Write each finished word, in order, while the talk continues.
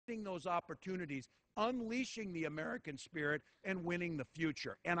seizing those opportunities, unleashing the American spirit, and winning the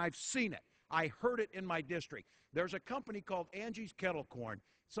future. And I've seen it. I heard it in my district. There's a company called Angie's Kettle Corn.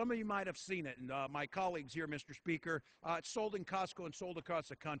 Some of you might have seen it, and my colleagues here, Mr. Speaker. It's sold in Costco and sold across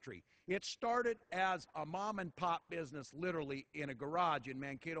the country. It started as a mom-and-pop business, literally, in a garage in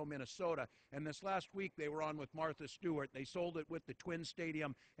Mankato, Minnesota. And this last week, they were on with Martha Stewart. They sold it with the Twin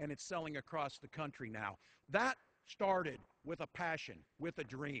Stadium, and it's selling across the country now. That started with a passion, with a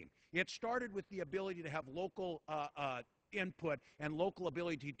dream. It started with the ability to have local input and local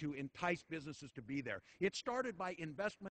ability to entice businesses to be there. It started by investment